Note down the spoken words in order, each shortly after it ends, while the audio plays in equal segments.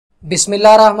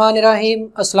बिस्मिल्लाहिर्रहमानिर्रहीम।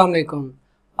 अस्सलाम वालेकुम।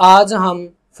 आज हम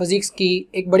फिज़िक्स की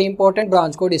एक बड़ी इंपॉर्टेंट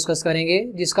ब्रांच को डिस्कस करेंगे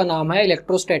जिसका नाम है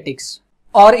इलेक्ट्रोस्टैटिक्स।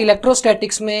 और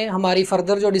इलेक्ट्रोस्टैटिक्स में हमारी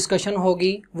फर्दर जो डिस्कशन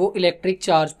होगी वो इलेक्ट्रिक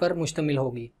चार्ज पर मुश्तमिल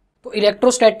होगी। तो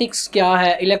इलेक्ट्रोस्टैटिक्स क्या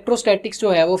है? इलेक्ट्रोस्टैटिक्स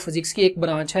जो है वो फिज़िक्स की एक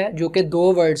ब्रांच है जो कि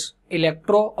दो वर्ड्स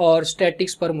इलेक्ट्रो और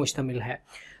स्टैटिक्स पर मुश्तमिल है।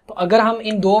 तो अगर हम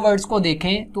इन दो वर्ड्स को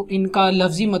देखें तो इनका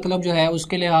लफ्ज़ी मतलब जो है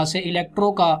उसके लिहाज से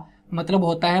इलेक्ट्रो का मतलब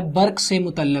होता है बर्क से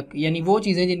मुतल्लक, यानी वो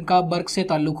चीज़ें जिनका बर्क से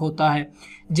ताल्लुक़ होता है।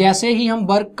 जैसे ही हम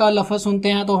बर्क का लफ्ज़ सुनते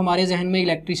हैं तो हमारे जहन में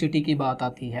इलेक्ट्रिसिटी की बात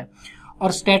आती है।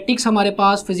 और स्टैटिक्स हमारे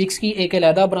पास फिज़िक्स की एक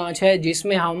अलहदा ब्रांच है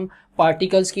जिसमें हम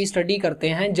पार्टिकल्स की स्टडी करते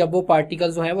हैं जब वो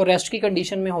पार्टिकल्स जो है वो रेस्ट की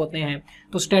कंडीशन में होते हैं।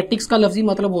 तो स्टैटिक्स का लफ्ज़ी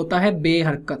मतलब होता है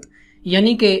बेहरकत,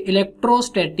 यानी कि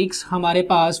इलेक्ट्रोस्टैटिक्स हमारे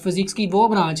पास फिज़िक्स की वो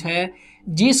ब्रांच है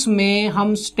जिसमें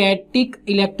हम स्टैटिक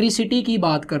इलेक्ट्रिसिटी की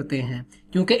बात करते हैं,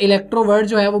 क्योंकि इलेक्ट्रो वर्ड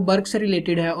जो है वो बर्क से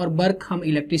रिलेटेड है और बर्क हम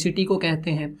इलेक्ट्रिसिटी को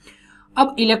कहते हैं।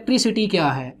 अब इलेक्ट्रिसिटी क्या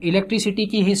है, इलेक्ट्रिसिटी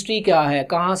की हिस्ट्री क्या है,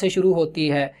 कहाँ से शुरू होती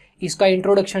है, इसका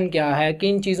इंट्रोडक्शन क्या है,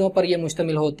 किन चीज़ों पर यह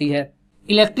मुश्तमिल होती है।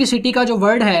 इलेक्ट्रिसिटी का जो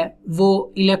वर्ड है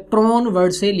वो इलेक्ट्रॉन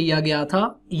वर्ड से लिया गया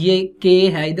था। ये के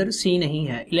है, इधर सी नहीं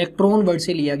है। इलेक्ट्रॉन वर्ड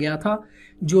से लिया गया था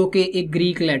जो कि एक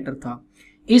ग्रीक लेटर था।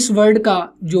 इस वर्ड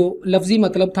का जो लफ्ज़ी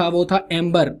मतलब था वो था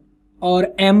एम्बर, और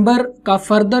एम्बर का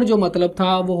फर्दर जो मतलब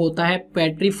था वो होता है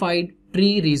पेट्रीफाइड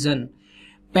ट्री रीजन।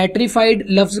 पेट्रीफाइड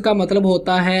लफ्ज़ का मतलब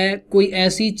होता है कोई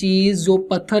ऐसी चीज़ जो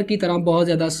पत्थर की तरह बहुत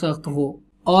ज़्यादा सख्त हो,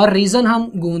 और रीज़न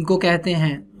हम गूंद को कहते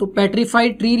हैं। तो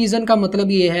पेट्रीफाइड ट्री रीजन का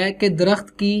मतलब ये है कि दरख्त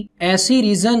की ऐसी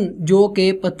रीजन जो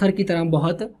कि पत्थर की तरह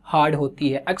बहुत हार्ड होती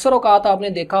है। अक्सर औकात आपने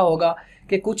देखा होगा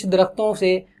कि कुछ दरख्तों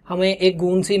से हमें एक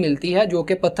गूंद सी मिलती है जो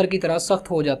कि पत्थर की तरह सख्त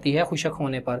हो जाती है खुशक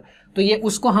होने पर, तो ये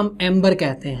उसको हम एम्बर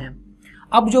कहते हैं।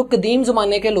 अब जो कदीम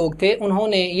ज़माने के लोग थे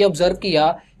उन्होंने ये ऑब्ज़र्व किया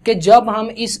कि जब हम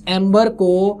इस एम्बर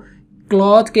को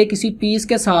क्लॉथ के किसी पीस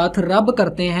के साथ रब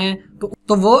करते हैं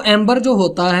तो वो एम्बर जो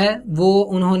होता है वो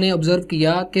उन्होंने ऑब्ज़र्व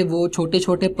किया कि वो छोटे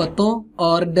छोटे पत्तों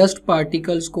और डस्ट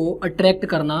पार्टिकल्स को अट्रैक्ट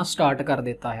करना स्टार्ट कर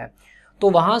देता है। तो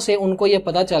वहाँ से उनको ये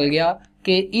पता चल गया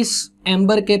कि इस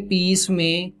एम्बर के पीस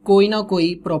में कोई ना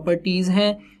कोई प्रॉपर्टीज़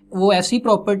हैं, वो ऐसी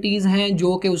प्रॉपर्टीज़ हैं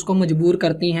जो कि उसको मजबूर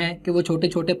करती हैं कि वो छोटे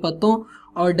छोटे पत्तों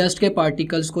और डस्ट के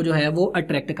पार्टिकल्स को जो है वो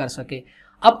अट्रैक्ट कर सके।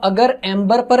 अब अगर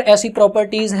एम्बर पर ऐसी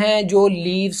प्रॉपर्टीज़ हैं जो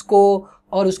लीव्स को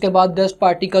और उसके बाद डस्ट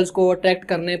पार्टिकल्स को अट्रैक्ट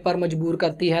करने पर मजबूर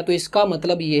करती है, तो इसका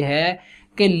मतलब ये है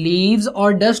कि लीव्स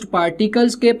और डस्ट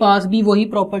पार्टिकल्स के पास भी वही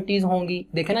प्रॉपर्टीज़ होंगी।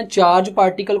 देखें ना, चार्ज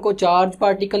पार्टिकल को चार्ज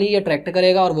पार्टिकल ही अट्रैक्ट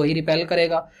करेगा और वही रिपेल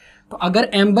करेगा। तो अगर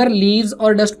एम्बर लीव्स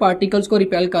और डस्ट पार्टिकल्स को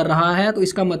रिपेल कर रहा है तो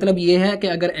इसका मतलब ये है कि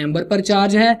अगर एम्बर पर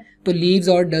चार्ज है तो लीव्स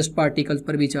और डस्ट पार्टिकल्स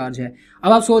पर भी चार्ज है।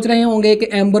 अब आप सोच रहे होंगे कि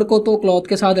एम्बर को तो क्लॉथ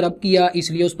के साथ रब किया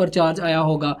इसलिए उस पर चार्ज आया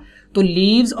होगा, तो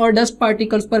लीव्स और डस्ट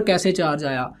पार्टिकल्स पर कैसे चार्ज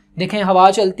आया? देखें, हवा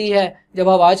चलती है, जब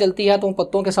हवा चलती है तो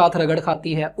पत्तों के साथ रगड़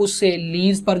खाती है, उससे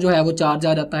लीव्स पर जो है वो चार्ज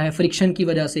आ जाता है फ्रिक्शन की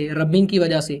वजह से, रबिंग की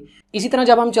वजह से। इसी तरह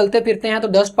जब हम चलते फिरते हैं तो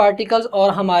डस्ट पार्टिकल्स और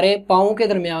हमारे पाँव के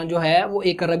दरमियान जो है वो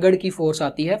एक रगड़ की फोर्स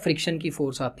आती है, फ्रिक्शन की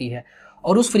फोर्स आती है,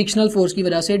 और उस फ्रिक्शनल फोर्स की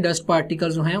वजह से डस्ट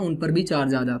पार्टिकल्स जो हैं उन पर भी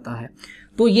चार्ज आ जाता है।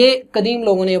 तो ये कदीम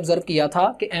लोगों ने ऑब्जर्व किया था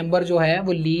कि एम्बर जो है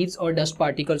वो लीव्स और डस्ट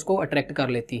पार्टिकल्स को अट्रैक्ट कर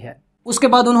लेती है। उसके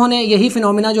बाद उन्होंने यही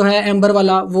फिनोमिना जो है एम्बर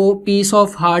वाला वो पीस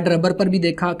ऑफ हार्ड रबर पर भी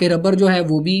देखा कि रबर जो है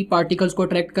वो भी पार्टिकल्स को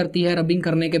अट्रैक्ट करती है रबिंग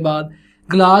करने के बाद।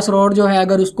 ग्लास रॉड जो है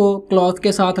अगर उसको क्लॉथ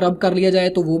के साथ रब कर लिया जाए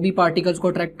तो वो भी पार्टिकल्स को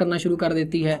अट्रैक्ट करना शुरू कर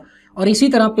देती है। और इसी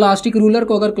तरह प्लास्टिक रूलर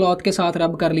को अगर क्लॉथ के साथ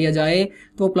रब कर लिया जाए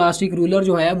तो प्लास्टिक रूलर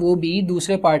जो है वो भी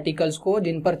दूसरे पार्टिकल्स को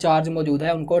जिन पर चार्ज मौजूद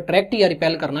है उनको अट्रैक्ट या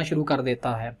रिपेल करना शुरू कर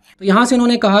देता है। तो यहाँ से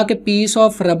उन्होंने कहा कि piece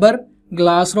of rubber,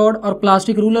 glass rod और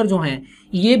प्लास्टिक रूलर जो हैं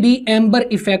ये भी एम्बर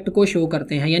इफेक्ट को शो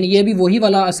करते हैं, यानी ये भी वही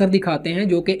वाला असर दिखाते हैं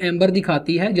जो कि एम्बर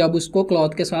दिखाती है जब उसको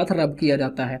क्लॉथ के साथ रब किया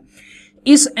जाता है।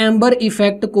 इस एम्बर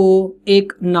इफेक्ट को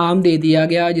एक नाम दे दिया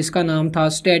गया जिसका नाम था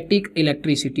स्टैटिक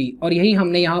इलेक्ट्रिसिटी, और यही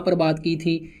हमने यहाँ पर बात की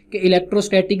थी कि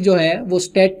इलेक्ट्रोस्टैटिक जो है वो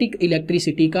स्टैटिक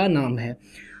इलेक्ट्रिसिटी का नाम है।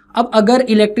 अब अगर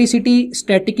इलेक्ट्रिसिटी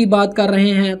स्टैटिक की बात कर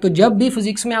रहे हैं तो जब भी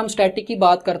फिजिक्स में हम स्टैटिक की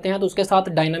बात करते हैं तो उसके साथ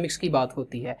डायनामिक्स की बात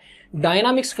होती है।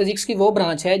 डायनामिक्स फिजिक्स की वो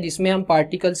ब्रांच है जिसमें हम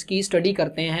पार्टिकल्स की स्टडी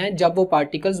करते हैं जब वो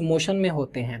पार्टिकल्स मोशन में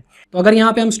होते हैं। तो अगर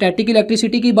यहाँ पे हम स्टैटिक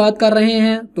इलेक्ट्रिसिटी की बात कर रहे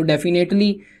हैं तो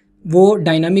डेफिनेटली वो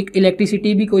डायनामिक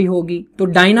इलेक्ट्रिसिटी भी कोई होगी। तो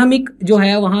डायनामिक जो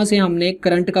है वहाँ से हमने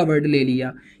करंट का वर्ड ले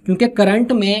लिया, क्योंकि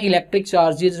करंट में इलेक्ट्रिक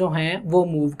चार्जेस जो हैं वो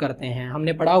मूव करते हैं,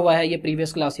 हमने पढ़ा हुआ है ये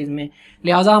प्रीवियस क्लासेस में।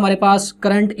 लिहाजा हमारे पास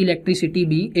करंट इलेक्ट्रिसिटी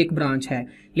भी एक ब्रांच है,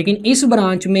 लेकिन इस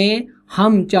ब्रांच में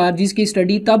हम चार्जेस की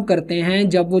स्टडी तब करते हैं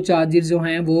जब वो चार्जेस जो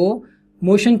हैं वो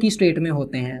मोशन की स्टेट में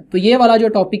होते हैं। तो ये वाला जो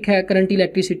टॉपिक है करंट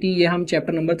इलेक्ट्रिसिटी, ये हम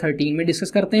चैप्टर नंबर 13 में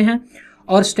डिस्कस करते हैं।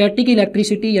 और स्टैटिक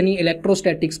इलेक्ट्रिसिटी यानी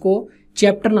इलेक्ट्रोस्टैटिक्स को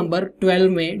चैप्टर नंबर 12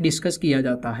 में डिस्कस किया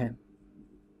जाता है।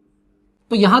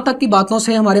 तो यहाँ तक की बातों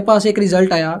से हमारे पास एक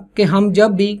रिजल्ट आया कि हम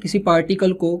जब भी किसी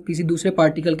पार्टिकल को किसी दूसरे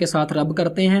पार्टिकल के साथ रब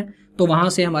करते हैं तो वहाँ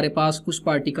से हमारे पास उस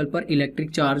पार्टिकल पर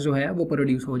इलेक्ट्रिक चार्ज जो है वो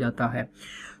प्रोड्यूस हो जाता है।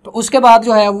 तो उसके बाद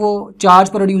जो है वो चार्ज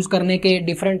प्रोड्यूस करने के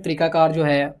डिफरेंट तरीकाकार जो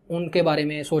है उनके बारे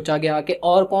में सोचा गया कि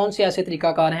और कौन से ऐसे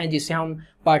तरीकाकार हैं जिससे हम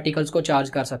पार्टिकल्स को चार्ज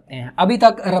कर सकते हैं। अभी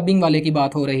तक रबिंग वाले की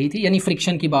बात हो रही थी, यानी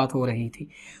फ्रिक्शन की बात हो रही थी।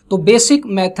 तो बेसिक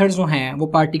मेथड्स जो हैं वो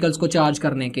पार्टिकल्स को चार्ज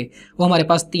करने के वो हमारे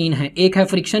पास 3 हैं। एक है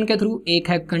फ्रिक्शन के थ्रू, एक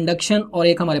है कंडक्शन और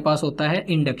एक हमारे पास होता है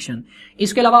इंडक्शन।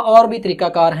 इसके अलावा और भी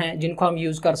तरीकाकार हैं जिनको हम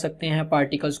यूज़ कर सकते हैं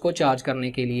पार्टिकल्स को चार्ज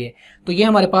करने के लिए। तो ये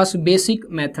हमारे पास बेसिक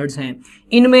मेथड्स हैं।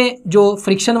 इनमें जो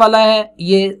फ्रिक्शन वाला है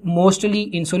ये मोस्टली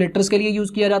इंसुलेटर्स के लिए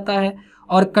यूज़ किया जाता है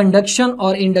और कंडक्शन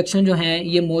और इंडक्शन जो हैं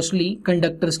ये मोस्टली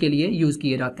कंडक्टर्स के लिए यूज़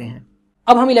किए जाते हैं।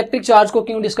 अब हम इलेक्ट्रिक चार्ज को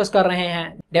क्यों डिस्कस कर रहे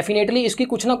हैं? डेफिनेटली इसकी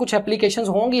कुछ ना कुछ एप्लीकेशंस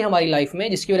होंगी हमारी लाइफ में,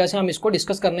 जिसकी वजह से हम इसको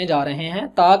डिस्कस करने जा रहे हैं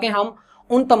ताकि हम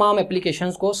उन तमाम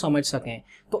एप्लीकेशंस को समझ सकें।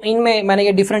 तो इनमें मैंने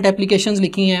ये डिफरेंट एप्लीकेशंस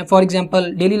लिखी हैं। फॉर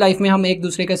एग्जांपल डेली लाइफ में हम एक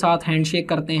दूसरे के साथ हैंडशेक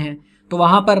करते हैं तो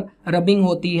वहाँ पर रबिंग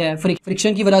होती है,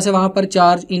 फ्रिक्शन की वजह से वहाँ पर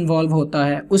चार्ज इन्वॉल्व होता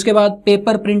है। उसके बाद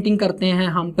पेपर प्रिंटिंग करते हैं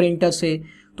हम प्रिंटर से,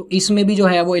 तो इसमें भी जो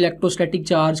है वो इलेक्ट्रोस्टैटिक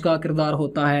चार्ज का किरदार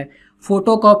होता है।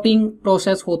 फोटोकॉपिंग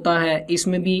प्रोसेस होता है,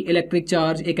 इसमें भी इलेक्ट्रिक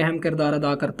चार्ज एक अहम किरदार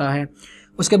अदा करता है।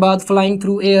 उसके बाद फ्लाइंग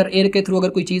थ्रू एयर, एयर के थ्रू अगर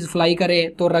कोई चीज़ फ्लाई करे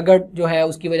तो रगड़ जो है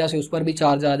उसकी वजह से उस पर भी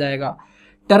चार्ज आ जाएगा।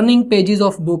 टर्निंग पेजेस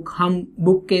ऑफ बुक, हम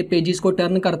बुक के पेजेस को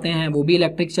टर्न करते हैं, वो भी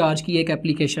इलेक्ट्रिक चार्ज की एक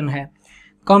एप्लीकेशन है।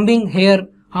 कॉम्बिंग हेयर,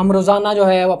 हम रोज़ाना जो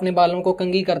है वो अपने बालों को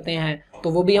कंघी करते हैं तो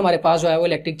वो भी हमारे पास जो है वो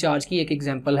इलेक्ट्रिक चार्ज की एक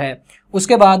एग्जांपल है।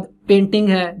 उसके बाद पेंटिंग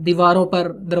है, दीवारों पर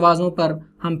दरवाज़ों पर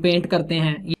हम पेंट करते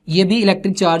हैं, ये भी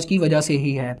इलेक्ट्रिक चार्ज की वजह से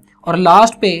ही है। और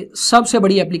लास्ट पे सबसे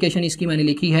बड़ी एप्लीकेशन इसकी मैंने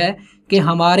लिखी है कि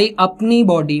हमारी अपनी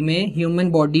बॉडी में,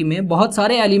 ह्यूमन बॉडी में बहुत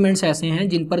सारे एलिमेंट्स ऐसे हैं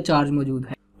जिन पर चार्ज मौजूद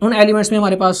है। उन एलिमेंट्स में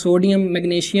हमारे पास सोडियम,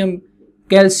 मैग्नीशियम,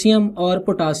 कैल्शियम और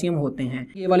पोटासियम होते हैं।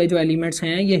 ये वाले जो एलिमेंट्स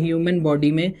हैं ये ह्यूमन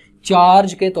बॉडी में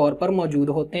चार्ज के तौर पर मौजूद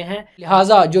होते हैं,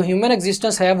 लिहाजा जो ह्यूमन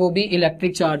एग्जिस्टेंस है वो भी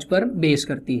इलेक्ट्रिक चार्ज पर बेस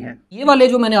करती है। ये वाले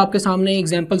जो मैंने आपके सामने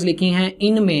एग्जांपल्स लिखी हैं,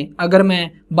 इनमें अगर मैं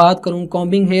बात करूं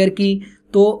कॉम्बिंग हेयर की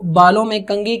तो बालों में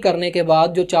कंघी करने के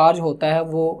बाद जो चार्ज होता है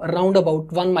वो राउंड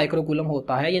अबाउट 1 माइक्रोकूलम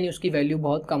होता है, यानी उसकी वैल्यू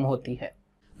बहुत कम होती है।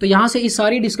 तो यहाँ से इस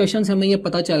सारी डिस्कशन से हमें ये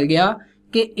पता चल गया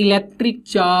कि इलेक्ट्रिक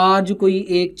चार्ज कोई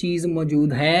एक चीज़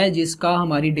मौजूद है जिसका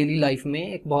हमारी डेली लाइफ में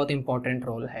एक बहुत इंपॉर्टेंट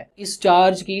रोल है। इस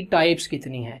चार्ज की टाइप्स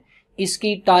कितनी हैं?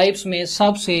 इसकी टाइप्स में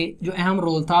सबसे जो अहम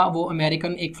रोल था वो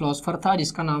अमेरिकन एक फिलोसोफर था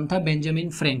जिसका नाम था बेंजामिन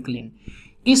फ्रैंकलिन।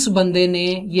 इस बंदे ने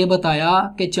ये बताया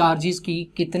कि चार्जेस की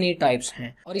कितनी टाइप्स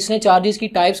हैं और इसने चार्जेस की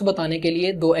टाइप्स बताने के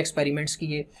लिए 2 एक्सपेरिमेंट्स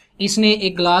किए। इसने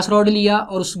एक ग्लास रॉड लिया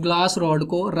और उस ग्लास रॉड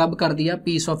को रब कर दिया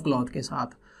पीस ऑफ क्लॉथ के साथ,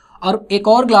 और एक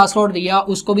और ग्लास रॉड लिया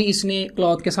उसको भी इसने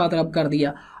क्लॉथ के साथ रब कर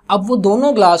दिया। अब वो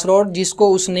दोनों ग्लास रॉड जिसको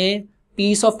उसने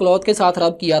पीस ऑफ क्लॉथ के साथ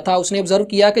रब किया था, उसने ऑब्जर्व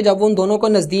किया कि जब वो उन दोनों को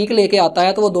नज़दीक लेके आता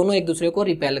है तो वो दोनों एक दूसरे को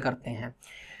रिपेल करते हैं।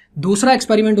 दूसरा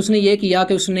एक्सपेरिमेंट उसने ये किया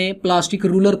कि उसने प्लास्टिक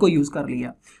रूलर को यूज़ कर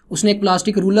लिया। उसने एक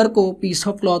प्लास्टिक रूलर को पीस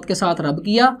ऑफ क्लॉथ के साथ रब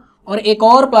किया और एक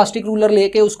और प्लास्टिक रूलर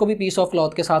लेके उसको भी पीस ऑफ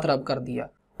क्लॉथ के साथ रब कर दिया,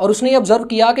 और उसने ये ऑब्जर्व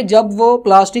किया कि जब वो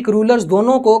प्लास्टिक रूलर्स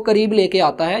दोनों को करीब लेके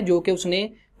आता है जो कि उसने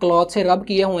क्लॉथ से रब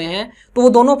किए हुए हैं, तो वो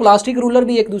दोनों प्लास्टिक रूलर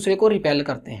भी एक दूसरे को रिपेल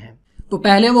करते हैं। तो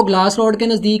पहले वो ग्लास रॉड के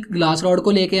नज़दीक ग्लास रॉड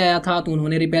को लेके आया था तो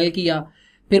उन्होंने रिपेल किया,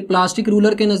 फिर प्लास्टिक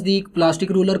रूलर के नज़दीक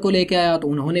प्लास्टिक रूलर को लेके आया तो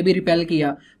उन्होंने भी रिपेल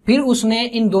किया, फिर उसने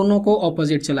इन दोनों को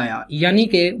ऑपोजिट चलाया, यानी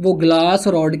कि वो ग्लास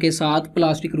रॉड के साथ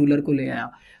प्लास्टिक रूलर को ले आया।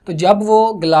 तो जब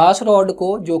वो ग्लास रॉड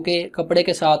को जो कि कपड़े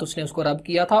के साथ उसने उसको रब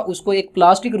किया था उसको एक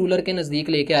प्लास्टिक रूलर के नज़दीक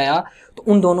लेके आया तो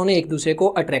उन दोनों ने एक दूसरे को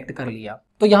अट्रैक्ट कर लिया।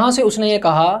 तो यहाँ से उसने ये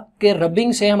कहा कि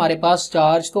रबिंग से हमारे पास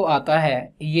चार्ज तो आता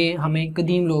है, ये हमें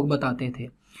कदीम लोग बताते थे।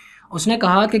 उसने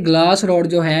कहा कि ग्लास रॉड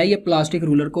जो है ये प्लास्टिक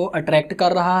रूलर को अट्रैक्ट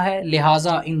कर रहा है,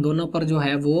 लिहाजा इन दोनों पर जो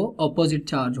है वो ऑपोजिट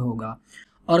चार्ज होगा,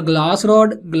 और ग्लास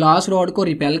रॉड को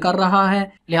रिपेल कर रहा है,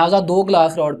 लिहाजा 2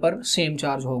 ग्लास रॉड पर सेम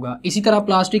चार्ज होगा। इसी तरह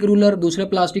प्लास्टिक रूलर दूसरे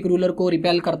प्लास्टिक रूलर को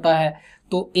रिपेल करता है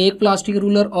तो एक प्लास्टिक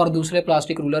रूलर और दूसरे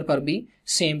प्लास्टिक रूलर पर भी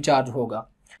सेम चार्ज होगा।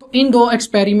 तो इन 2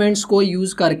 एक्सपेरिमेंट्स को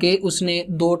यूज़ करके उसने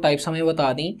 2 टाइप्स हमें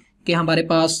बता दी कि हमारे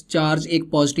पास चार्ज एक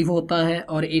पॉजिटिव होता है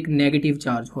और एक नेगेटिव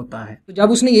चार्ज होता है। तो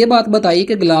जब उसने ये बात बताई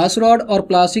कि ग्लास रॉड और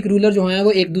प्लास्टिक रूलर जो हैं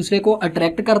वो एक दूसरे को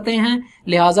अट्रैक्ट करते हैं,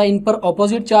 लिहाजा इन पर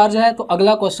ऑपोजिट चार्ज है, तो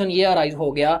अगला क्वेश्चन ये अराइज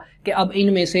हो गया कि अब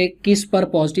इनमें से किस पर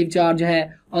पॉजिटिव चार्ज है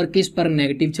और किस पर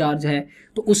नेगेटिव चार्ज है।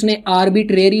 तो उसने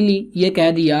आर्बिट्रेरीली ये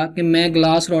कह दिया कि मैं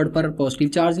ग्लास रॉड पर पॉजिटिव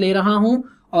चार्ज ले रहा हूँ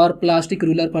और प्लास्टिक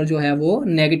रूलर पर जो है वो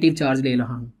नेगेटिव चार्ज ले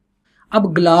रहा हूँ। अब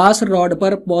ग्लास रॉड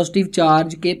पर पॉजिटिव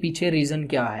चार्ज के पीछे रीज़न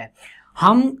क्या है?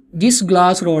 हम जिस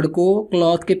ग्लास रॉड को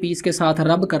क्लॉथ के पीस के साथ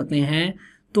रब करते हैं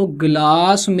तो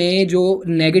ग्लास में जो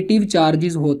नेगेटिव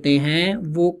चार्जेस होते हैं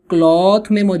वो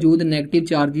क्लॉथ में मौजूद नेगेटिव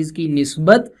चार्जेस की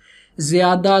निस्बत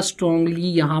ज़्यादा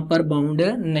स्ट्रॉन्गली यहाँ पर बाउंड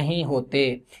नहीं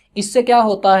होते। इससे क्या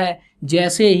होता है,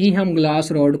 जैसे ही हम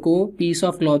ग्लास रॉड को पीस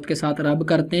ऑफ क्लॉथ के साथ रब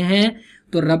करते हैं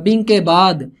तो रबिंग के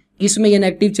बाद इसमें ये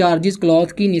नेगेटिव चार्जेस क्लॉथ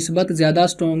की निस्बत ज़्यादा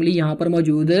स्ट्रॉन्गली यहाँ पर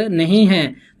मौजूद नहीं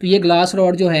हैं, तो ये ग्लास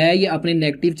रॉड जो है ये अपने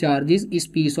नेगेटिव चार्जेस इस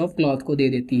पीस ऑफ क्लॉथ को दे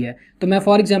देती है। तो मैं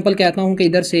फॉर एग्जांपल कहता हूँ कि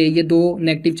इधर से ये दो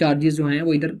नेगेटिव चार्जेस जो हैं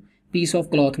वो इधर पीस ऑफ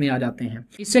क्लॉथ में आ जाते हैं।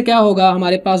 इससे क्या होगा,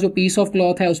 हमारे पास जो पीस ऑफ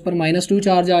क्लॉथ है उस पर -2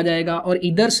 चार्ज आ जाएगा और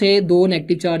इधर से दो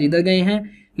नेगेटिव चार्ज इधर गए हैं,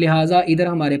 लिहाजा इधर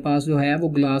हमारे पास जो है वो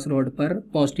ग्लास रॉड पर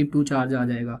 +2 चार्ज आ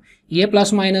जाएगा। ये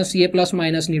प्लस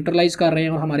माइनस न्यूट्रलाइज कर रहे हैं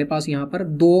और हमारे पास यहाँ पर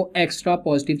दो एक्स्ट्रा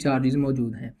पॉजिटिव चार्जेस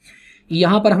मौजूद हैं।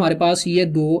 यहाँ पर हमारे पास ये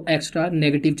दो एक्स्ट्रा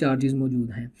नेगेटिव चार्जेस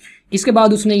मौजूद हैं। इसके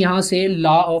बाद उसने यहाँ से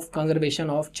law of conservation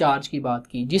of charge की बात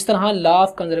की। जिस तरह law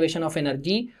of conservation of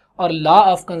energy और law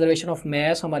of conservation of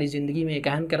mass हमारी ज़िंदगी में एक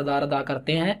अहम किरदार अदा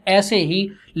करते हैं, ऐसे ही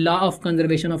law of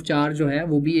conservation of charge जो है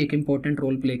वो भी एक इम्पॉर्टेंट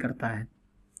रोल प्ले करता है।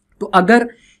 तो अगर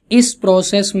इस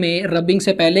प्रोसेस में रबिंग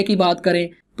से पहले की बात करें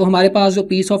तो हमारे पास जो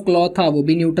पीस ऑफ क्लॉथ था वो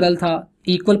भी न्यूट्रल था,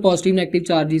 इक्वल पॉजिटिव नेगेटिव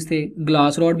चार्जेस थे,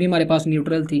 ग्लास रॉड भी हमारे पास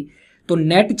न्यूट्रल थी, तो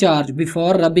नेट चार्ज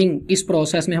बिफोर रबिंग इस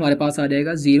प्रोसेस में हमारे पास आ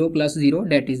जाएगा 0 + 0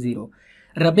 दैट इज 0।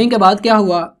 रबिंग के बाद क्या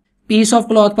हुआ, पीस ऑफ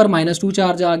क्लॉथ पर -2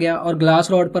 चार्ज आ गया और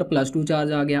ग्लास रॉड पर +2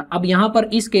 चार्ज आ गया। अब यहाँ पर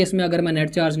इस केस में अगर मैं नेट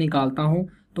चार्ज निकालता हूँ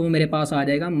तो मेरे पास आ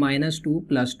जाएगा -2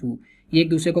 + 2, ये एक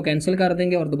दूसरे को कैंसिल कर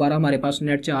देंगे और दोबारा हमारे पास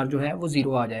नेट चार्ज जो है वो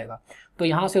 0 आ जाएगा। तो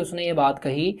यहाँ से उसने ये बात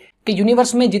कही कि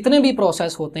यूनिवर्स में जितने भी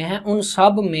प्रोसेस होते हैं उन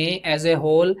सब में as a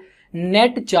whole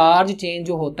net charge change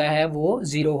जो होता है वो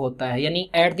 0 होता है, यानी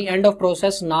at the end of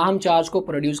process ना हम चार्ज को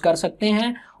प्रोड्यूस कर सकते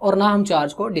हैं और ना हम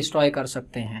चार्ज को डिस्ट्रॉय कर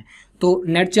सकते हैं। तो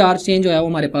नेट चार्ज चेंज जो है वो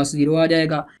हमारे पास 0 आ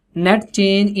जाएगा। Net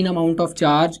change in amount of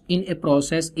charge in a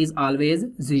process is always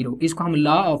 0, इसको हम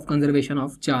law of conservation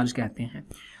of charge कहते हैं।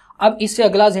 अब इससे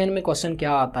अगला जहन में क्वेश्चन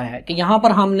क्या आता है कि यहाँ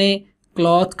पर हमने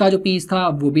क्लॉथ का जो पीस था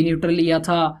वो भी न्यूट्रल लिया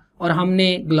था और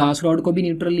हमने ग्लास रॉड को भी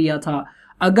न्यूट्रल लिया था।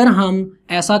 अगर हम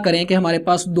ऐसा करें कि हमारे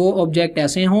पास दो ऑब्जेक्ट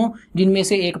ऐसे हों जिनमें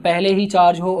से एक पहले ही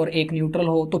चार्ज हो और एक न्यूट्रल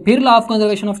हो, तो फिर law of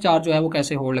conservation of charge जो है वो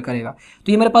कैसे होल्ड करेगा।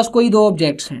 तो ये मेरे पास कोई दो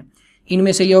ऑब्जेक्ट्स हैं,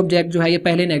 इनमें से ये ऑब्जेक्ट जो है ये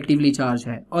पहले नेगेटिवली चार्ज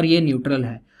है और ये न्यूट्रल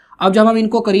है। अब जब हम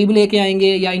इनको करीब लेके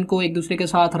आएंगे या इनको एक दूसरे के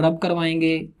साथ रब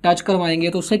करवाएंगे, टच करवाएंगे,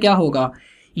 तो उससे क्या होगा,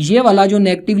 ये वाला जो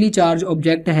नेगेटिवली चार्ज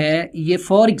ऑब्जेक्ट है ये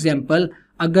फॉर एग्जांपल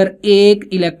अगर एक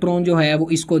इलेक्ट्रॉन जो है वो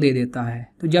इसको दे देता है,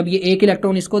 तो जब ये एक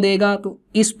इलेक्ट्रॉन इसको देगा तो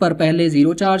इस पर पहले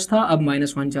 0 चार्ज था, अब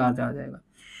 -1 चार्ज आ जाएगा।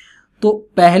 तो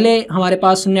पहले हमारे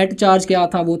पास नेट चार्ज क्या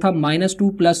था, वो था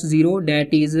 -2 + 0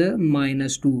 दैट इज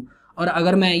 -2। और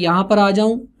अगर मैं यहाँ पर आ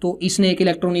जाऊँ तो इसने एक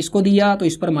इलेक्ट्रॉन इसको दिया तो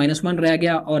इस पर -1 रह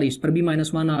गया और इस पर भी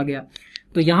 -1 आ गया।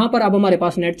 तो यहाँ पर अब हमारे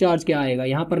पास नेट चार्ज क्या आएगा,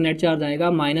 यहाँ पर नेट चार्ज आएगा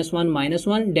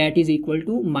 -1 दैट इज इक्वल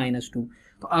टू -2।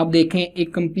 तो आप देखें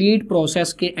एक कंप्लीट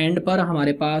प्रोसेस के एंड पर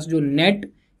हमारे पास जो net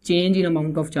change in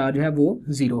amount of charge है वो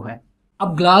 0 है।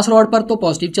 अब ग्लास रॉड पर तो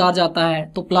पॉजिटिव चार्ज आता है,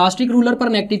 तो प्लास्टिक रूलर पर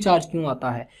नेगेटिव चार्ज क्यों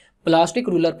आता है। प्लास्टिक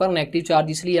रूलर पर नेगेटिव चार्ज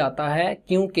इसलिए आता है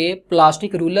क्योंकि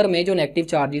प्लास्टिक रूलर में जो नेगेटिव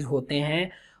चार्जेस होते हैं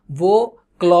वो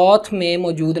क्लॉथ में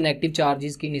मौजूद नेगेटिव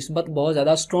चार्जेस की निस्बत बहुत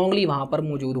ज़्यादा स्ट्रॉन्गली वहाँ पर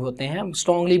मौजूद होते हैं,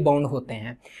 स्ट्रॉन्गली बाउंड होते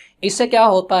हैं। इससे क्या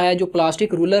होता है, जो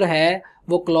प्लास्टिक रूलर है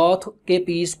वो क्लॉथ के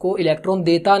पीस को इलेक्ट्रॉन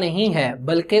देता नहीं है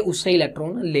बल्कि उससे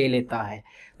इलेक्ट्रॉन ले लेता है।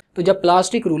 तो जब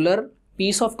plastic ruler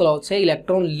piece of cloth से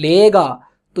इलेक्ट्रॉन लेगा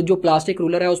तो जो प्लास्टिक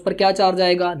रूलर है उस पर क्या चार्ज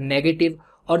आएगा, नेगेटिव,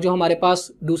 और जो हमारे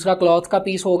पास दूसरा क्लॉथ का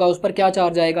पीस होगा उस पर क्या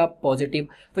चार्ज आएगा, पॉजिटिव।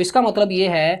 तो इसका मतलब ये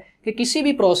है कि किसी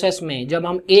भी प्रोसेस में जब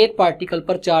हम एक पार्टिकल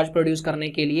पर चार्ज प्रोड्यूस करने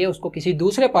के लिए उसको किसी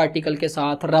दूसरे पार्टिकल के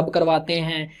साथ रब करवाते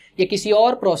हैं या किसी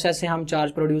और प्रोसेस से हम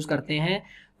चार्ज प्रोड्यूस करते हैं,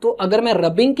 तो अगर मैं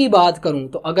रबिंग की बात करूं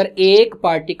तो अगर एक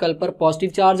पार्टिकल पर पॉजिटिव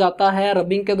चार्ज आता है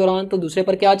रबिंग के दौरान तो दूसरे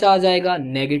पर क्या चार्ज आएगा,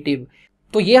 नेगेटिव।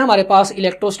 तो ये हमारे पास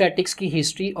इलेक्ट्रोस्टैटिक्स की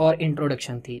हिस्ट्री और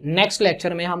इंट्रोडक्शन थी। नेक्स्ट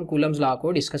लेक्चर में हम कूलम्स लॉ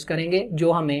को डिस्कस करेंगे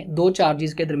जो हमें दो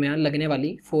चार्जेस के दरमियान लगने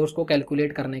वाली फोर्स को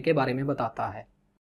कैलकुलेट करने के बारे में बताता है।